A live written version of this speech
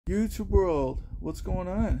YouTube world, what's going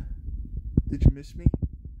on? Did you miss me?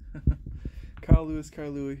 Kyle Lewis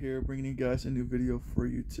here, bringing you guys a new video for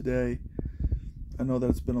you today. I know that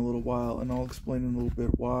it's been a little while, and I'll explain in a little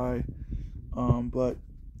bit why. But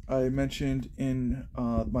I mentioned in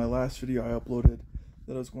my last video I uploaded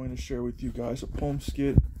that I was going to share with you guys a poem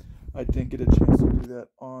skit. I didn't get a chance to do that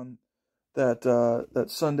on that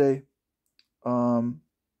Sunday,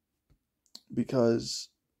 because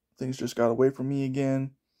things just got away from me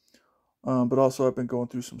again. But also I've been going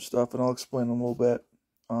through some stuff, and I'll explain a little bit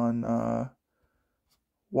on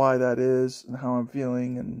why that is and how I'm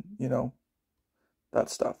feeling, and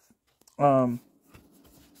that stuff. But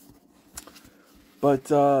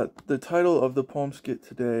the title of the poem skit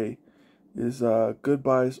today is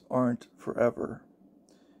Goodbyes Aren't Forever.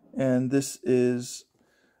 And this is,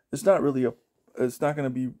 it's not going to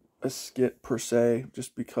be a skit per se,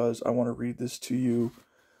 just because I want to read this to you.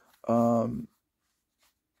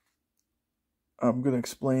 I'm going to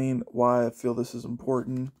explain why I feel this is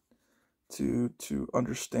important to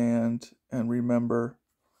understand and remember.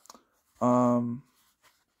 I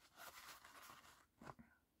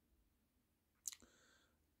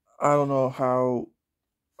don't know how,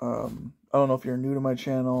 I don't know if you're new to my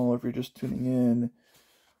channel, or if you're just tuning in,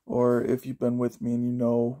 or if you've been with me and you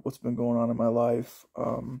know what's been going on in my life.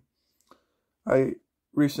 I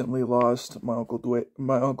recently lost my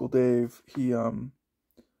Uncle Dave. He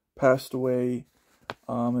passed away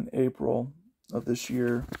in April of this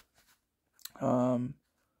year, the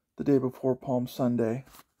day before Palm Sunday,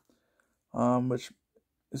 which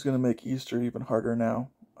is going to make Easter even harder now,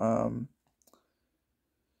 and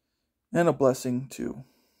a blessing too.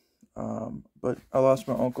 But I lost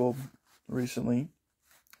my uncle recently,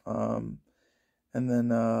 and then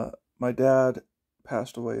my dad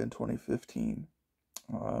passed away in 2015,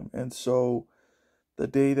 and so the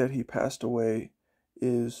day that he passed away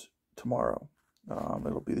is tomorrow.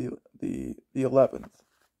 It'll be the 11th.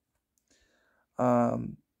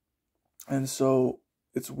 And so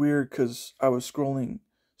it's weird because I was scrolling.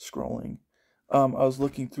 I was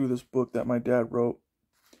looking through this book that my dad wrote,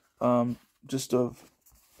 just of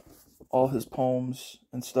all his poems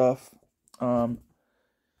and stuff.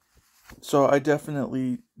 So I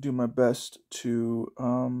definitely do my best to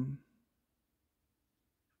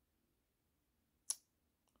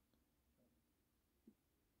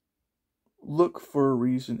look for a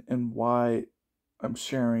reason and why I'm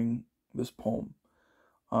sharing this poem.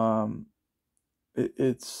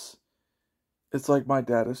 It's like my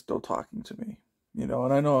dad is still talking to me, and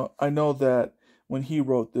I know that when he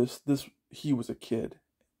wrote this he was a kid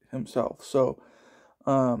himself. So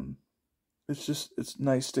it's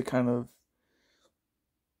nice to kind of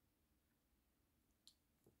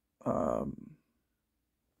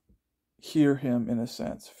hear him in a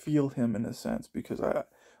sense, feel him in a sense, because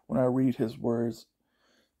when I read his words,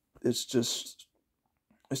 it's just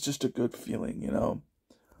a good feeling,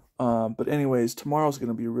 But anyways, tomorrow's going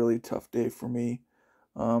to be a really tough day for me.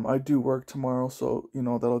 I do work tomorrow, so,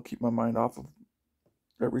 that'll keep my mind off of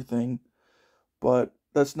everything. But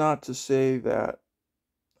that's not to say that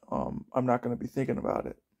I'm not going to be thinking about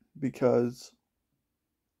it, because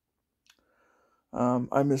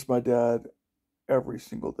I miss my dad every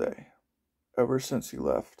single day, ever since he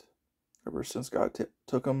left, ever since God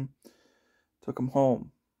took him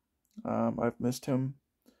home. I've missed him,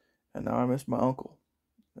 and now I miss my uncle.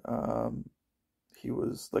 He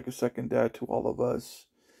was like a second dad to all of us,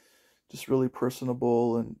 just really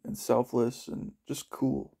personable and selfless, and just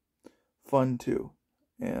cool, fun too.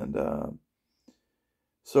 And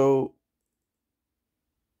so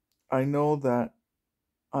I know that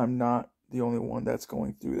I'm not the only one that's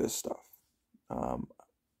going through this stuff. I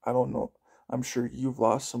don't know. I'm sure you've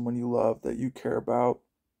lost someone you love, that you care about.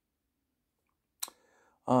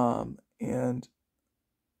 And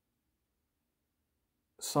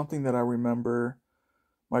something that I remember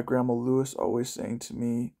my grandma Lewis always saying to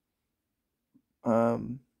me,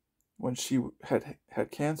 when she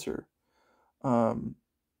had cancer,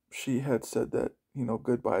 she had said that,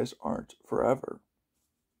 goodbyes aren't forever.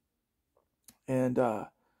 And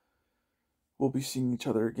we'll be seeing each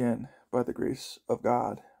other again by the grace of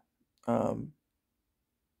God. And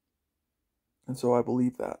so I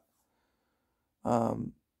believe that.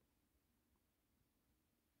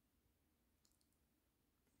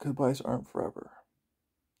 Goodbyes aren't forever.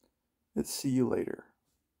 It's see you later.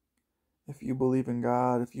 If you believe in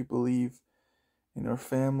God, if you believe in your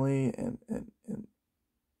family, and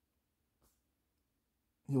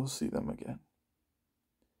you'll see them again.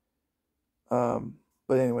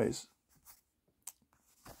 But anyways,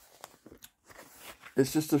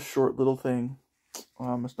 it's just a short little thing.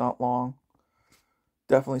 It's not long.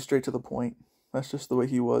 Definitely straight to the point. That's just the way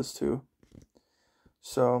he was too.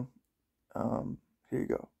 So, here you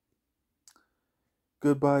go.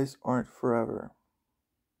 Goodbyes aren't forever.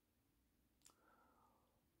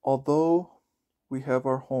 Although we have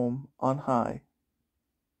our home on high,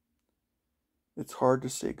 it's hard to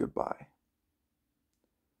say goodbye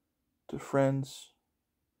to friends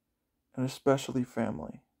and especially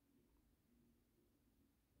family.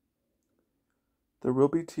 There will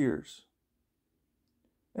be tears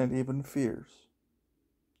and even fears,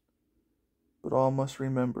 but all must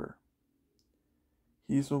remember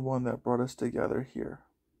He's the one that brought us together here.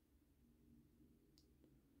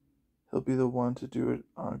 He'll be the one to do it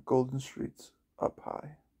on golden streets up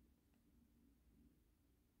high.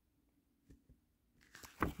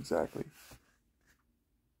 Exactly.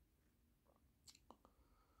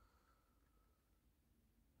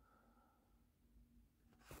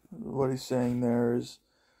 What he's saying there is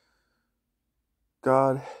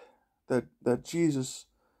God, that Jesus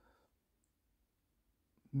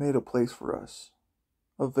made a place for us,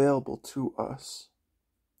 available to us,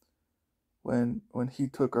 when he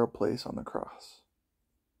took our place on the cross.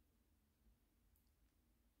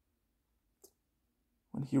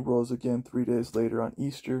 When he rose again 3 days later on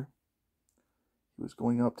Easter, he was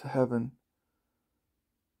going up to heaven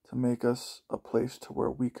to make us a place to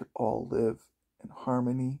where we could all live in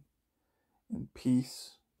harmony, in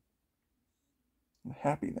peace, and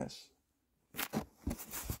happiness.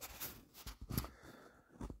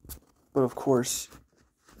 But of course,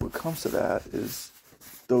 what comes to that is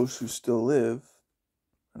those who still live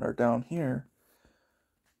and are down here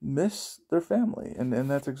miss their family, and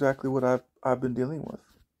that's exactly what I've been dealing with.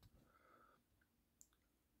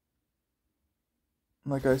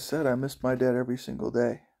 Like I said, I miss my dad every single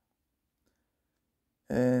day.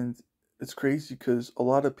 And it's crazy because a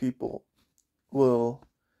lot of people will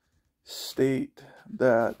state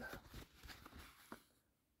that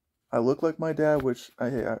I look like my dad, which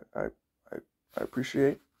I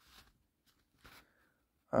appreciate.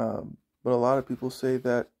 But a lot of people say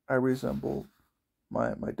that I resemble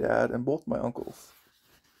my dad and both my uncles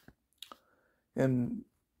in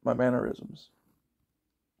my mannerisms,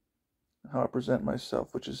 how I present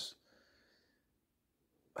myself, which is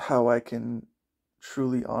how I can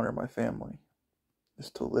truly honor my family,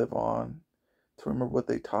 is to live on, to remember what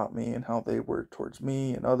they taught me and how they were towards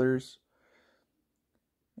me and others,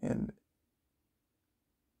 and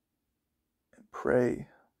pray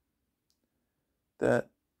that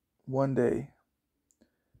one day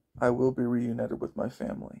I will be reunited with my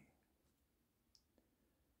family.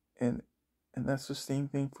 And that's the same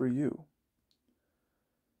thing for you.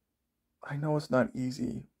 I know it's not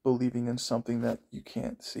easy believing in something that you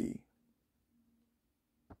can't see.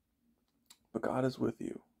 But God is with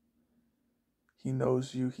you. He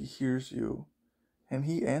knows you, He hears you, and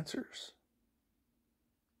He answers.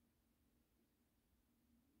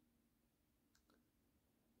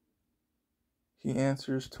 He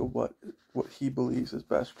answers to what He believes is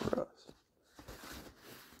best for us.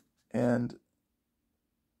 And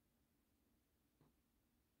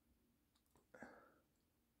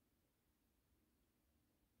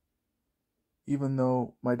even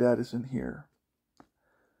though my dad isn't here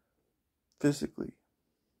physically,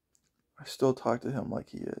 I still talk to him like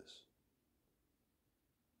he is.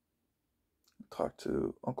 I talk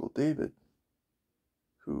to Uncle David,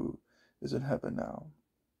 who is in heaven now.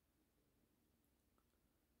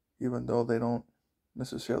 Even though they don't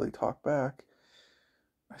necessarily talk back,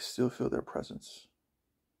 I still feel their presence.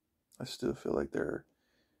 I still feel like they're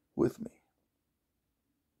with me.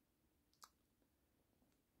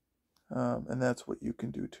 And that's what you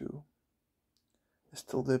can do too, is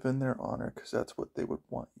to live in their honor, because that's what they would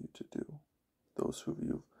want you to do. Those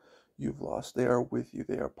who you've lost, they are with you.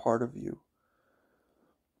 They are part of you.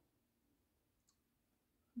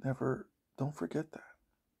 Don't forget that.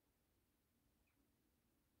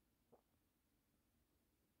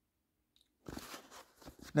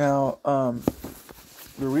 Now,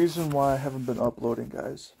 the reason why I haven't been uploading,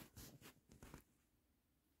 guys,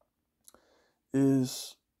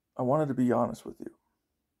 is I wanted to be honest with you.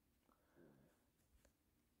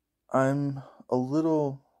 I'm a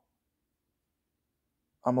little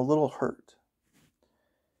hurt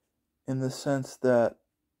in the sense that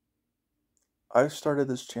I started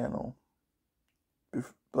this channel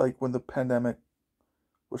like when the pandemic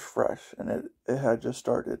was fresh and it had just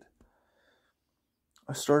started.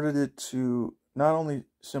 I started it to not only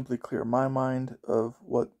simply clear my mind of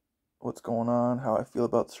what's going on, how I feel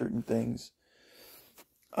about certain things,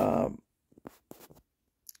 but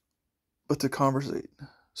to conversate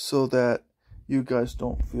so that you guys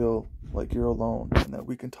don't feel like you're alone and that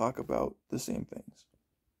we can talk about the same things.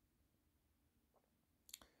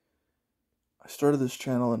 started this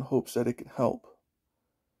channel in hopes that it could help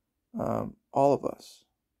all of us.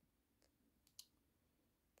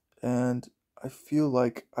 And I feel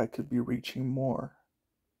like I could be reaching more.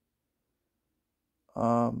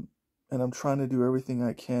 And I'm trying to do everything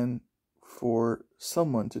I can for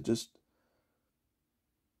someone to just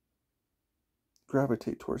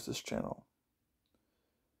gravitate towards this channel.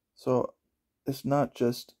 So it's not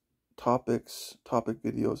just topic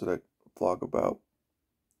videos that I vlog about.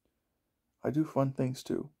 I do fun things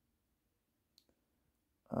too.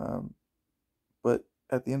 But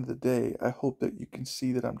at the end of the day, I hope that you can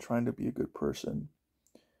see that I'm trying to be a good person.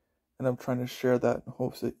 And I'm trying to share that in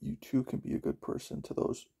hopes that you too can be a good person to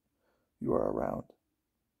those you are around.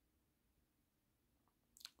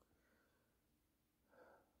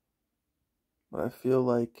 But I feel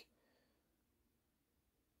like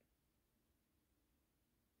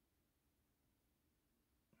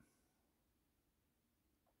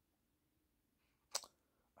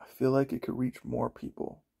it could reach more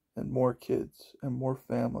people and more kids and more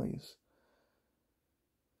families.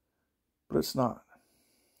 But it's not.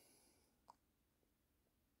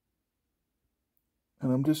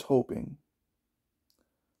 And I'm just hoping,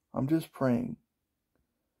 I'm just praying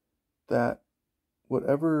that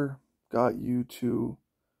whatever got you to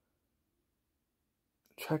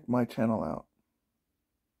check my channel out,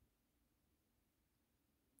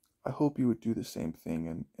 I hope you would do the same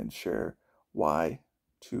thing and share why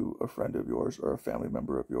to a friend of yours or a family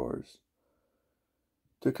member of yours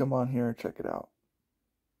to come on here and check it out.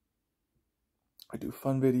 I do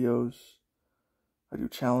fun videos, I do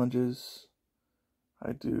challenges,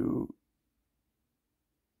 I do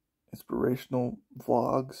inspirational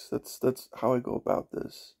vlogs. That's how I go about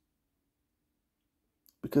this.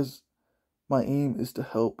 Because my aim is to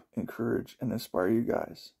help, encourage, and inspire you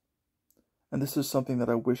guys. And this is something that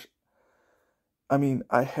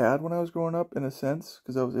I had when I was growing up, in a sense,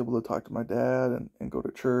 because I was able to talk to my dad and go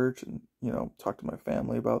to church and, talk to my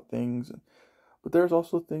family about things. But there's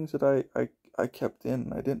also things that I kept in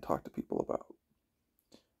and I didn't talk to people about.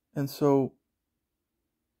 And so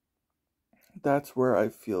that's where I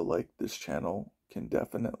feel like this channel can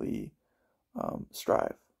definitely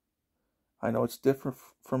strive. I know it's different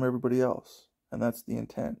from everybody else, and that's the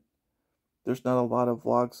intent. There's not a lot of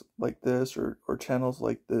vlogs like this or channels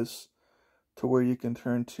like this to where you can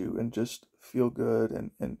turn to and just feel good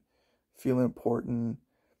and feel important,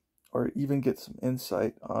 or even get some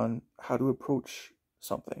insight on how to approach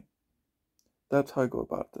something. That's how I go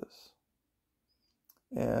about this.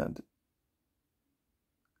 And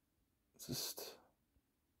it's just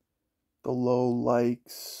the low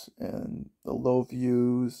likes and the low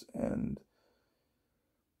views, and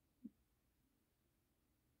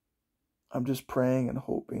I'm just praying and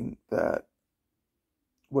hoping that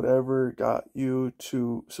whatever got you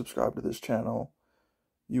to subscribe to this channel,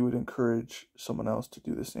 you would encourage someone else to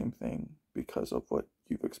do the same thing because of what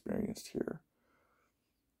you've experienced here.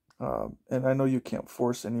 And I know you can't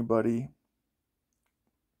force anybody.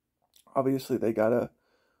 Obviously, they gotta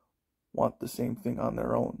want the same thing on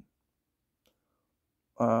their own.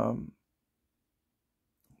 But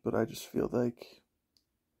I just feel like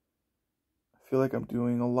I'm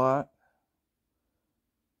doing a lot.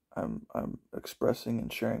 I'm expressing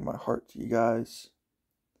and sharing my heart to you guys,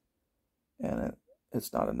 and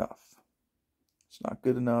it's not enough. It's not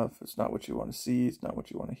good enough. It's not what you want to see. It's not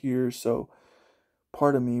what you want to hear. So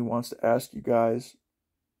part of me wants to ask you guys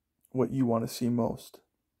what you want to see most.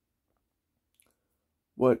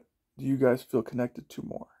 What do you guys feel connected to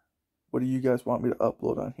more? What do you guys want me to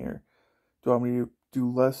upload on here? Do you want me to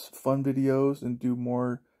do less fun videos and do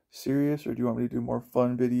more serious, or do you want me to do more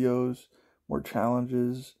fun videos, more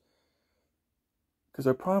challenges? Because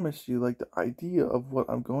I promise you, like, the idea of what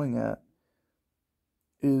I'm going at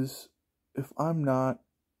is, if I'm not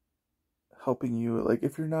helping you, like,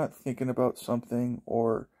 if you're not thinking about something,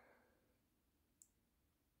 or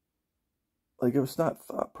like if it's not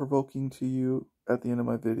thought-provoking to you at the end of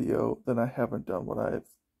my video, then I haven't done what I've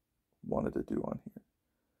wanted to do on here.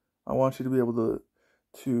 I want you to be able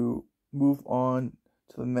to move on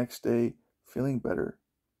to the next day feeling better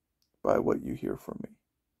by what you hear from me.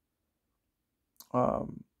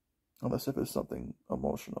 Unless if it's something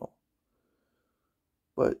emotional.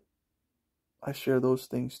 But I share those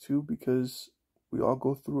things too because we all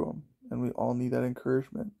go through them, and we all need that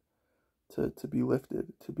encouragement to be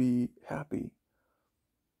lifted, to be happy.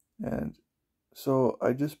 And so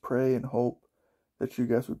I just pray and hope that you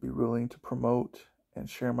guys would be willing to promote and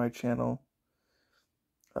share my channel,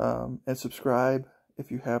 and subscribe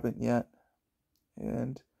if you haven't yet.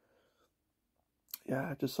 And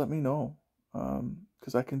yeah, just let me know,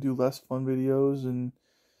 because I can do less fun videos, and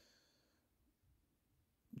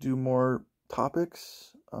do more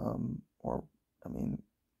topics, or, I mean,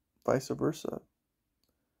 vice versa.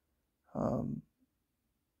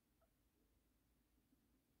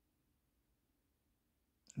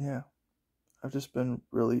 Yeah, I've just been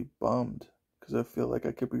really bummed because I feel like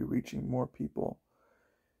I could be reaching more people.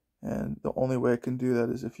 And the only way I can do that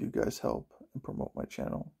is if you guys help and promote my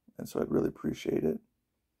channel. And so I'd really appreciate it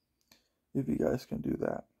if you guys can do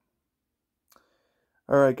that.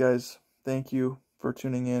 All right, guys. Thank you for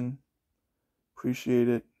tuning in. Appreciate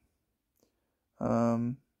it.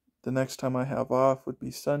 The next time I have off would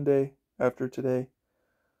be Sunday after today.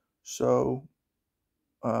 So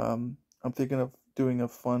I'm thinking of doing a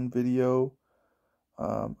fun video.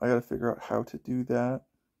 I got to figure out how to do that,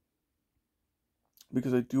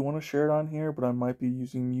 because I do want to share it on here, but I might be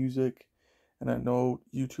using music, and I know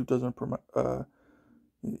YouTube doesn't promote.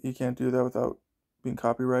 You can't do that without being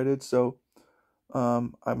copyrighted. So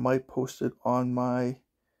I might post it on my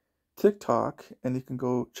TikTok, and you can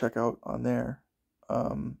go check out on there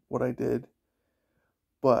what I did.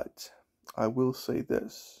 But I will say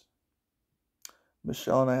this: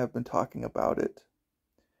 Michelle and I have been talking about it,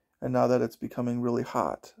 and now that it's becoming really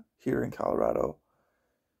hot here in Colorado,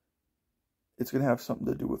 it's going to have something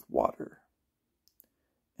to do with water.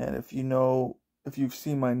 And if you've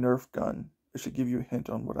seen my Nerf gun, it should give you a hint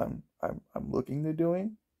on what I'm looking to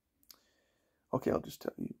doing. Okay, I'll just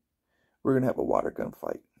tell you. We're going to have a water gun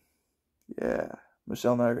fight. Yeah,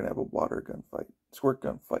 Michelle and I are going to have a water gun fight, squirt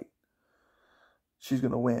gun fight. She's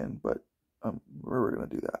going to win, but we're going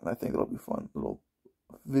to do that, and I think it'll be fun little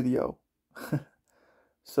video.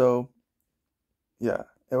 So, yeah,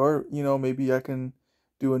 or maybe I can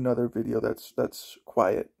do another video that's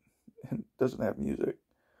quiet and doesn't have music,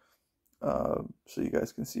 so you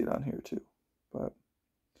guys can see it on here too. But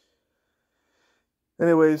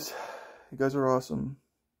anyways, you guys are awesome.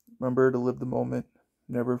 Remember to live the moment,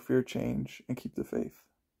 never fear change, and keep the faith.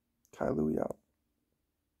 Kai Louie out.